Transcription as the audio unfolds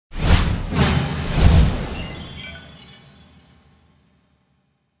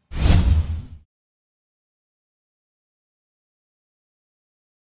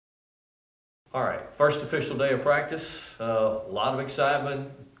All right, first official day of practice. A lot of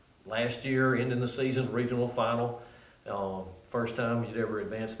excitement. Last year, ending the season, regional final. First time you'd ever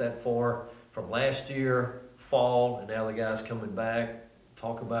advanced that far. From last year, fall, and now the guys coming back.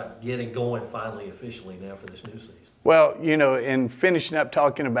 Talk about getting going finally officially now for this new season. Well, you know, in finishing up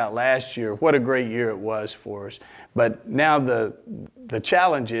talking about last year, what a great year it was for us. But now the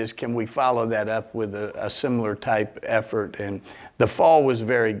challenge is, can we follow that up with a similar type effort? And the fall was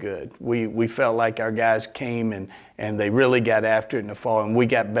very good. We felt like our guys came and they really got after it in the fall, and we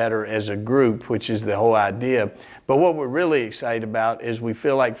got better as a group, which is the whole idea. But what we're really excited about is we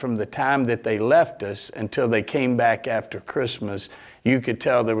feel like from the time that they left us until they came back after Christmas, you could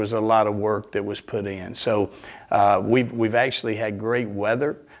tell there was a lot of work that was put in. So we've actually had great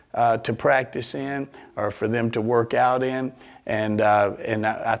weather to practice in, or for them to work out in, and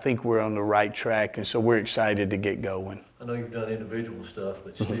I think we're on the right track, and so we're excited to get going. I know you've done individual stuff,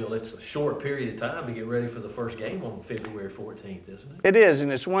 but still, it's a short period of time to get ready for the first game on February 14th, isn't it? It is,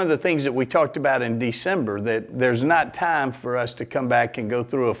 and it's one of the things that we talked about in December, that there's not time for us to come back and go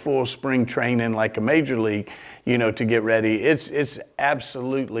through a full spring training like a major league, you know, to get ready. It's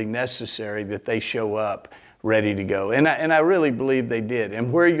absolutely necessary that they show up ready to go, and I really believe they did.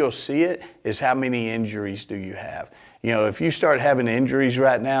 And where you'll see it is how many injuries do you have. You know, if you start having injuries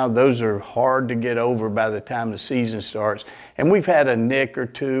right now, those are hard to get over by the time the season starts. And we've had a nick or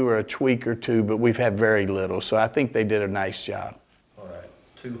two or a tweak or two, but we've had very little. So I think they did a nice job. All right.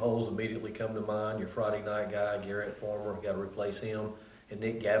 Two holes immediately come to mind. Your Friday night guy, Garrett Farmer, got to replace him. And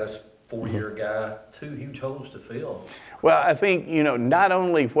Nick Gaddis, four-year guy. Two huge holes to fill. Well, I think, you know, not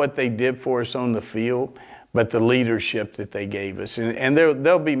only what they did for us on the field, but the leadership that they gave us. And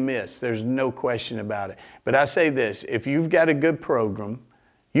they'll be missed. There's no question about it. But I say this, if you've got a good program,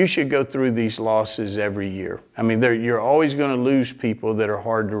 you should go through these losses every year. I mean, you're always going to lose people that are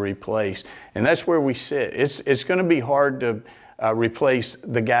hard to replace. And that's where we sit. It's going to be hard to replace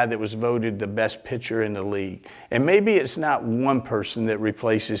the guy that was voted the best pitcher in the league. And maybe it's not one person that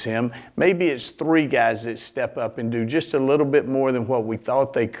replaces him. Maybe it's three guys that step up and do just a little bit more than what we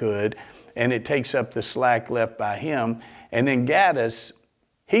thought they could, and it takes up the slack left by him. And then Gaddis,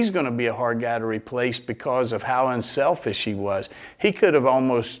 he's going to be a hard guy to replace because of how unselfish he was. He could have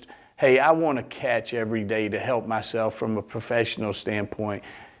almost, hey, I want to catch every day to help myself from a professional standpoint.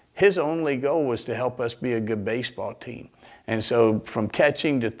 His only goal was to help us be a good baseball team. And so from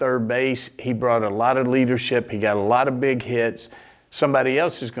catching to third base, he brought a lot of leadership. He got a lot of big hits. Somebody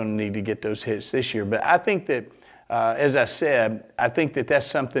else is going to need to get those hits this year. But I think that, as I said, I think that that's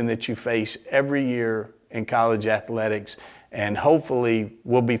something that you face every year in college athletics. And hopefully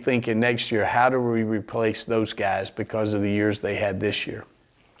we'll be thinking next year, how do we replace those guys because of the years they had this year?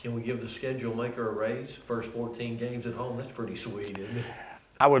 Can we give the schedule maker a raise? First 14 games at home, that's pretty sweet, isn't it?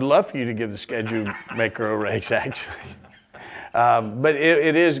 I would love for you to give the schedule maker a raise, actually. But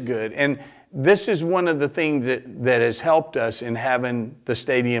it is good. And this is one of the things that has helped us in having the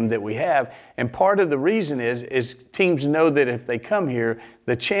stadium that we have. And part of the reason is teams know that if they come here,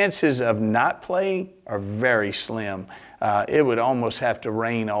 the chances of not playing are very slim. It would almost have to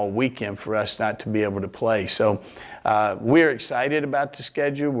rain all weekend for us not to be able to play. So we're excited about the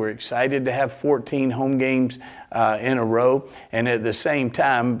schedule. We're excited to have 14 home games in a row. And at the same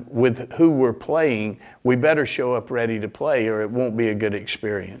time, with who we're playing, we better show up ready to play or it won't be a good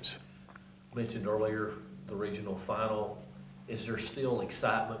experience. Mentioned earlier the regional final. Is there still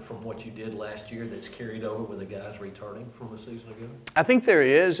excitement from what you did last year that's carried over with the guys returning from a season ago? I think there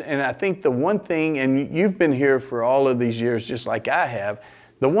is, and I think the one thing, and you've been here for all of these years just like I have,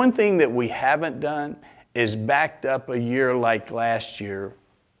 the one thing that we haven't done is backed up a year like last year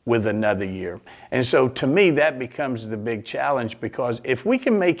with another year. And so to me that becomes the big challenge, because if we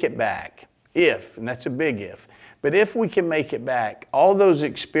can make it back, and that's a big if, but if we can make it back, all those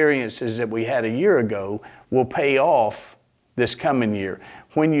experiences that we had a year ago will pay off this coming year.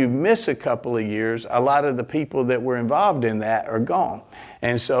 When you miss a couple of years, a lot of the people that were involved in that are gone.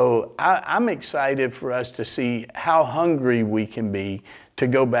 And so I'm excited for us to see how hungry we can be to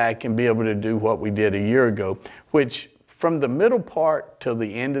go back and be able to do what we did a year ago, which from the middle part till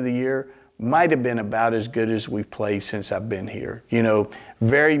the end of the year might have been about as good as we've played since I've been here. You know,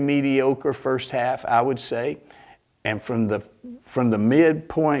 very mediocre first half, I would say. And from the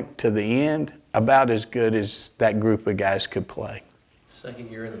midpoint to the end, about as good as that group of guys could play. Second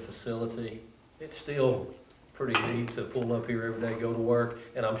year in the facility, it's still pretty neat to pull up here every day, go to work,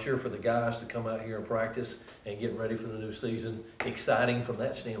 and I'm sure for the guys to come out here and practice and get ready for the new season, exciting from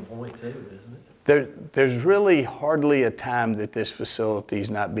that standpoint too, isn't it? There's really hardly a time that this facility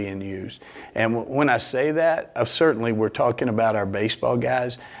is not being used. And when I say that, certainly we're talking about our baseball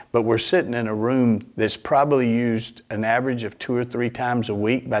guys, but we're sitting in a room that's probably used an average of 2 or 3 times a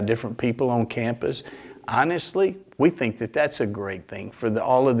week by different people on campus. Honestly, we think that that's a great thing for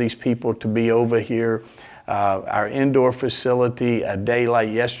all of these people to be over here. Our indoor facility, a day like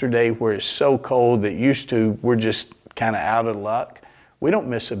yesterday where it's so cold that we're just kind of out of luck. We don't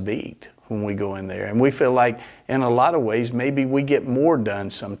miss a beat when we go in there. And we feel like in a lot of ways, maybe we get more done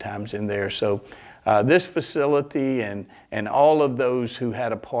sometimes in there. So this facility and all of those who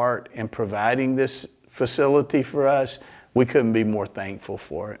had a part in providing this facility for us, we couldn't be more thankful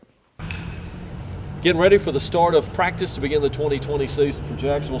for it. Getting ready for the start of practice to begin the 2020 season for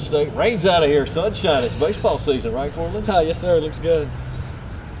Jacksonville State. Rain's out of here, sunshine. It's baseball season, right, Corley? Yes, sir. It looks good.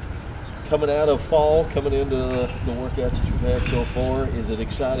 Coming out of fall, coming into the workouts that you've had so far, is it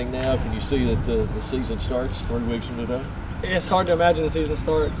exciting now? Can you see that the season starts 3 weeks from today? It's hard to imagine the season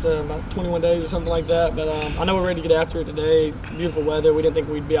starts about 21 days or something like that, but I know we're ready to get after it today. Beautiful weather. We didn't think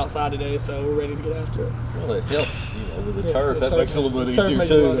we'd be outside today, so we're ready to get after it. Well, it helps, with the turf. That makes it a little bit easier, too. Makes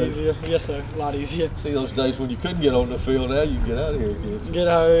it a lot easier. Yes, sir. A lot easier. See those days when you couldn't get on the field, now you can get out of here, kids. Get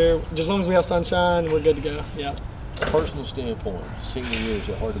out of here. Just as long as we have sunshine, we're good to go. Yeah. Personal standpoint, senior year, is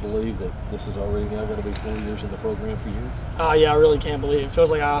it hard to believe that this is already now going to be 4 years in the program for you? Yeah, I really can't believe it. It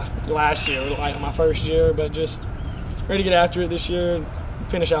feels like last year, like my first year, but just ready to get after it this year,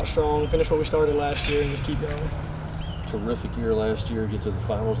 finish out strong, finish what we started last year, and just keep going. Terrific year last year, get to the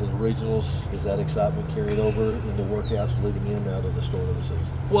finals and the regionals. Is that excitement carried over into workouts leading in now to the start of the season?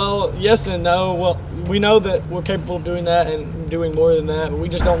 Well, yes and no. Well, we know that we're capable of doing that and doing more than that, but we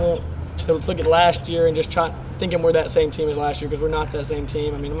just don't want to look at last year and just thinking we're that same team as last year, because we're not that same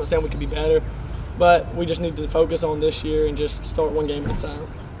team. I mean, I'm not saying we could be better, but we just need to focus on this year and just start one game at a time.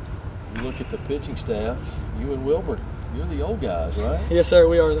 You look at the pitching staff, you and Wilbur, you're the old guys, right? Yes, sir,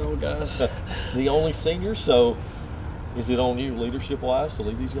 we are the old guys. The only seniors, so is it on you leadership-wise to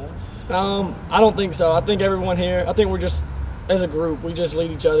lead these guys? I don't think so. I think everyone here, I think we're just, as a group, we just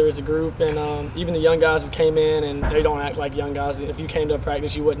lead each other as a group, and even the young guys who came in, and they don't act like young guys. If you came to a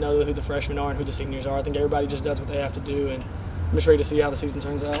practice, you wouldn't know who the freshmen are and who the seniors are. I think everybody just does what they have to do, and I'm just ready to see how the season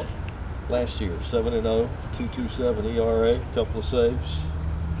turns out. Last year, 7-0, 2.27 ERA, couple of saves.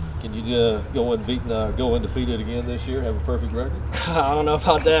 Can you go undefeated again this year, have a perfect record? I don't know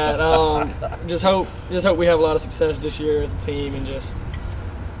about that. Just hope we have a lot of success this year as a team, and just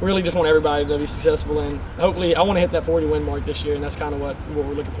really just want everybody to be successful, and hopefully I want to hit that 40-win mark this year, and that's kind of what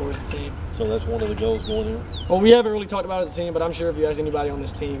we're looking for as a team. So that's one of the goals going in? Well, we haven't really talked about it as a team, but I'm sure if you ask anybody on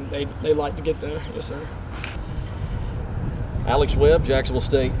this team, they'd like to get there. Yes, sir. Alex Webb, Jacksonville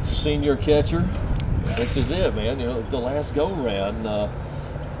State senior catcher. This is it, man. The last go-around.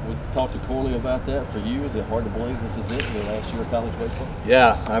 We talked to Corley about that. For you, is it hard to believe this is it, your last year of college baseball?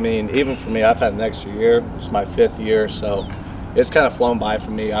 Yeah, I mean, even for me, I've had an extra year. It's my 5th year, so it's kind of flown by for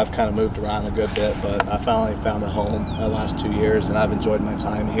me. I've kind of moved around a good bit, but I finally found a home the last 2 years, and I've enjoyed my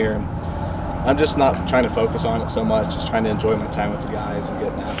time here. I'm just not trying to focus on it so much, just trying to enjoy my time with the guys and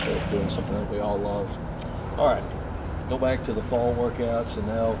getting after it, doing something that we all love. All right. Go back to the fall workouts and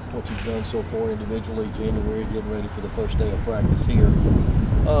now what you've done so far individually, January, getting ready for the first day of practice here.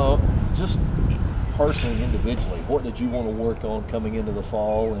 Just personally, individually, what did you want to work on coming into the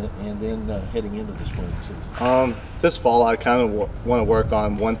fall and then heading into the spring season? This fall, I kind of want to work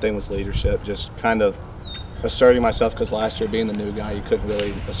on one thing was leadership, just kind of asserting myself, because last year being the new guy, you couldn't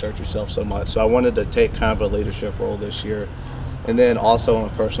really assert yourself so much. So I wanted to take kind of a leadership role this year. And then also on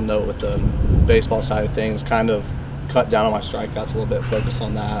a personal note with the baseball side of things, kind of cut down on my strikeouts a little bit, focus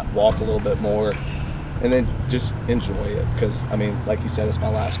on that, walk a little bit more, and then just enjoy it. Because, I mean, like you said, it's my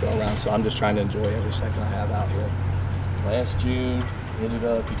last go-around, so I'm just trying to enjoy every second I have out here. Last June, ended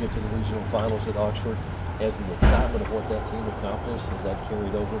up, you get to the regional finals at Oxford. Has the excitement of what that team accomplished, has that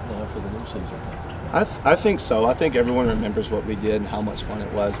carried over now for the new season? I think so. I think everyone remembers what we did and how much fun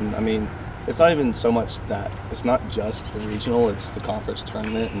it was. And, I mean, it's not even so much that. It's not just the regional, it's the conference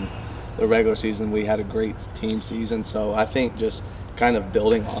tournament and the regular season. We had a great team season, so I think just kind of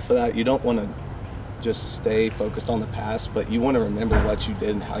building off of that, you don't want to just stay focused on the past, but you want to remember what you did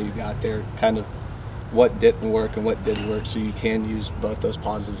and how you got there, kind of what didn't work and what did work, so you can use both those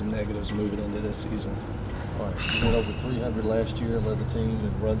positives and negatives moving into this season. All right, you went over 300 last year, led the team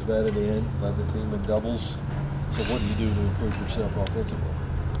in runs batted in, led the team in doubles. So what do you do to improve yourself offensively?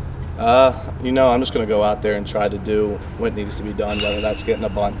 You know, I'm just going to go out there and try to do what needs to be done, whether that's getting a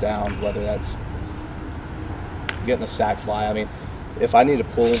bunt down, whether that's getting a sac fly. I mean, if I need to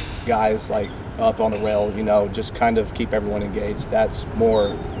pull guys like up on the rail, you know, just kind of keep everyone engaged, that's more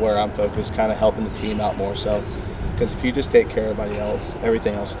where I'm focused, kind of helping the team out more so. Because if you just take care of everybody else,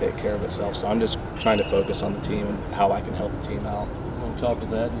 everything else will take care of itself. So I'm just trying to focus on the team and how I can help the team out. On top of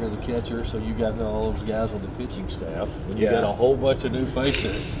that, you're the catcher, so you got all those guys on the pitching staff, and you Yeah. got a whole bunch of new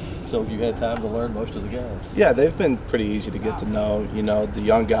faces. So you had time to learn most of the guys. Yeah, they've been pretty easy to get to know. You know, the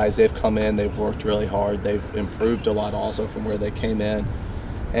young guys, they've come in, they've worked really hard, they've improved a lot also from where they came in.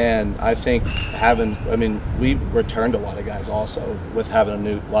 And I think we returned a lot of guys also with having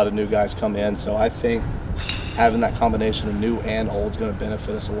a lot of new guys come in. So I think having that combination of new and old is going to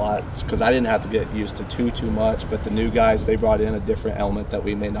benefit us a lot, because I didn't have to get used to too much, but the new guys, they brought in a different element that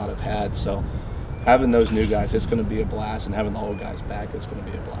we may not have had. So having those new guys, it's going to be a blast, and having the old guys back, it's going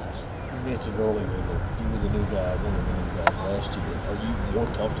to be a blast. You mentioned earlier that you were the new guy, one of the new guys last year. Are you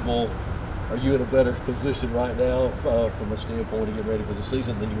more comfortable? Are you in a better position right now from a standpoint to get ready for the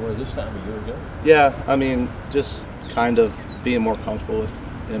season than you were this time a year ago? Yeah, I mean, just kind of being more comfortable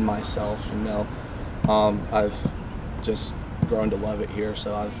in myself, you know. I've just grown to love it here,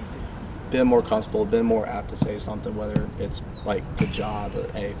 so I've been more comfortable, been more apt to say something, whether it's like good job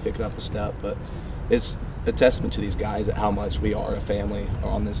or hey, pick it up a step. But it's a testament to these guys at how much we are a family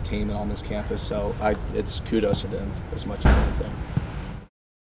on this team and on this campus. So it's kudos to them as much as anything.